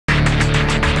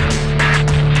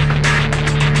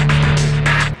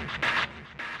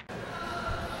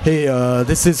Hey,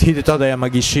 this is Hidetada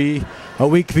Yamagishi. A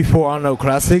week before Arnold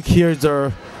Classic, here's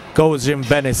the goals in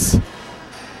Venice.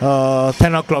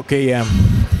 10 o'clock a.m.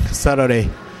 Saturday.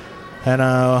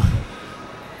 And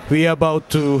we are about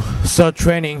to start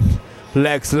training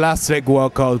last leg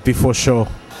workout before show.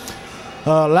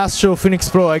 Last show, Phoenix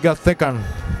Pro, I got second.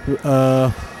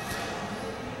 I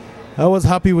was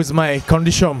happy with my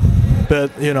condition,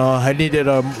 but I needed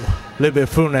a little bit of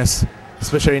fullness,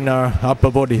 especially in our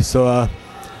upper body. So,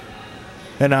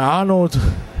 and Arnold,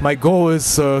 my goal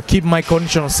is keep my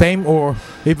condition same or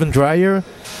even drier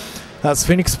as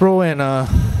Phoenix Pro, and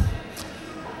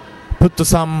put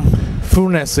some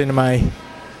fullness in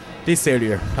this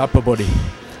area, upper body.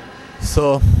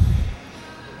 So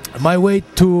my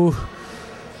weight to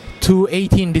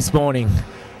 218 this morning.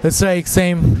 It's like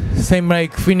same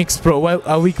like Phoenix Pro, well,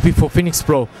 a week before Phoenix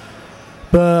Pro.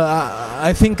 But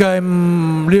I think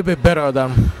I'm a little bit better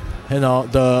than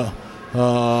the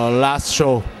last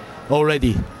show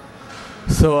already.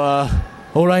 So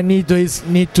all I need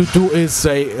to do is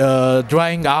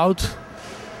drying out.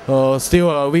 Still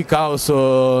a week out,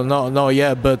 so not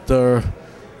yet, but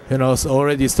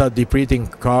already start depleting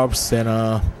carbs, and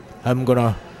I'm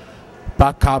gonna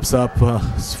pack carbs up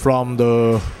from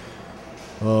the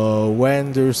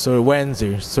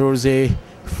Wednesday, Thursday,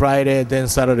 Friday, then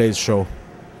Saturday's show.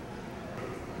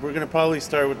 We're gonna probably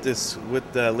start with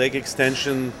the leg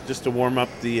extension, just to warm up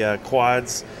the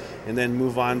quads, and then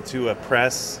move on to a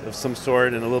press of some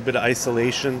sort and a little bit of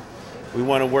isolation. We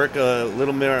want to work a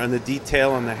little more on the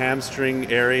detail on the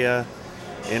hamstring area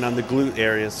and on the glute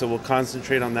area, so we'll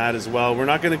concentrate on that as well. We're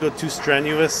not going to go too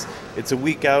strenuous. It's a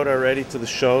week out already to the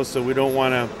show, so we don't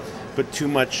want to put too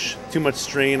much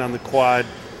strain on the quad.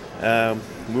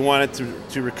 We want it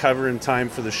to recover in time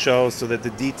for the show, so that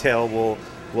the detail will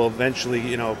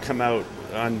eventually come out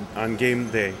on game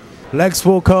day. Legs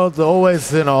workout always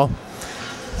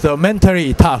so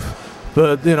mentally tough,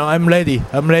 but I'm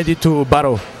ready to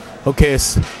battle. Okay,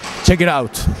 check it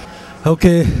out.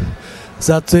 Okay,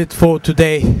 that's it for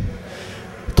today.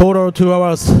 Total 2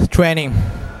 hours training.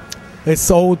 It's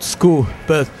old school,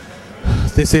 but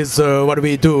this is what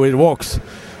we do. It works.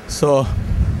 So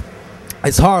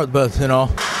it's hard, but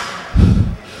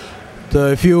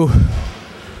if you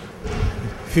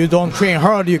don't train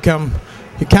hard, you can't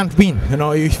win.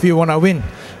 If you wanna win,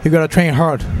 you gotta train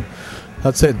hard.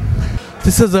 That's it.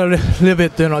 This is a little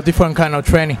bit different kind of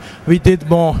training. We did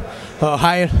more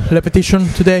high repetition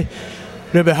today, a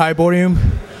little bit high volume.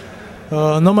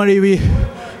 Normally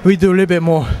we do a little bit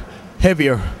more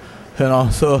heavier,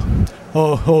 so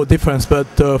all difference, but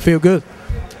feel good.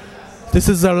 This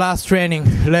is the last training,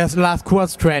 last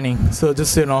quads training. So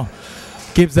just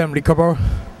gives them recover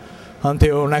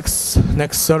until next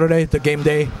Saturday, the game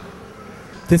day.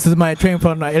 This is my training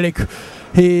partner Eric.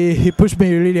 He pushed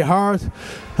me really hard.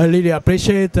 I really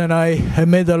appreciate, and I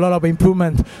made a lot of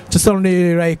improvement just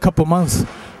only like a couple months.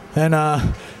 And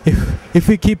if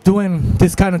we keep doing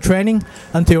this kind of training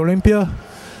until Olympia,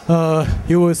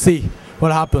 you will see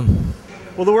what happens.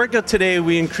 Well, the workout today,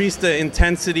 we increased the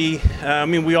intensity.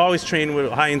 We always train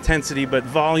with high intensity, but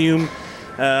volume,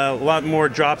 a lot more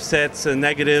drop sets,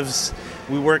 negatives.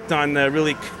 We worked on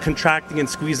really contracting and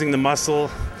squeezing the muscle.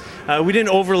 We didn't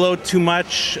overload too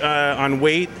much on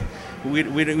weight. We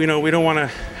don't want to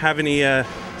have any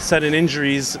sudden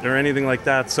injuries or anything like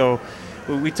that. So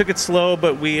we took it slow,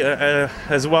 but we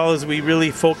as well as we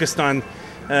really focused on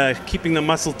keeping the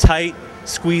muscle tight,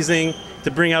 squeezing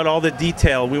to bring out all the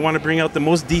detail. We want to bring out the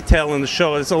most detail in the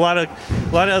show. There's a lot of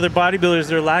other bodybuilders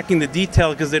that are lacking the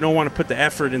detail because they don't want to put the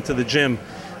effort into the gym.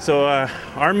 So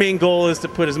our main goal is to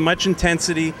put as much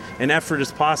intensity and effort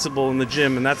as possible in the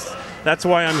gym, and that's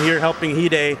why I'm here helping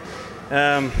Hide.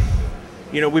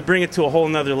 We bring it to a whole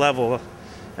nother level.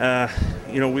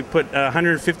 We put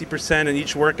 150% in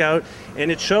each workout,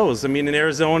 and it shows. In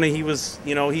Arizona, he was,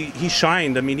 he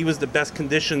shined. He was the best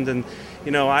conditioned, and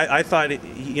I thought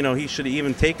he should have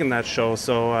even taken that show.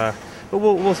 So, but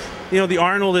we'll the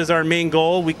Arnold is our main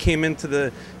goal. We came into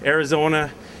the Arizona,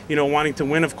 wanting to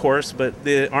win, of course, but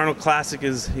the Arnold Classic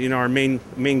is, our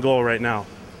main goal right now.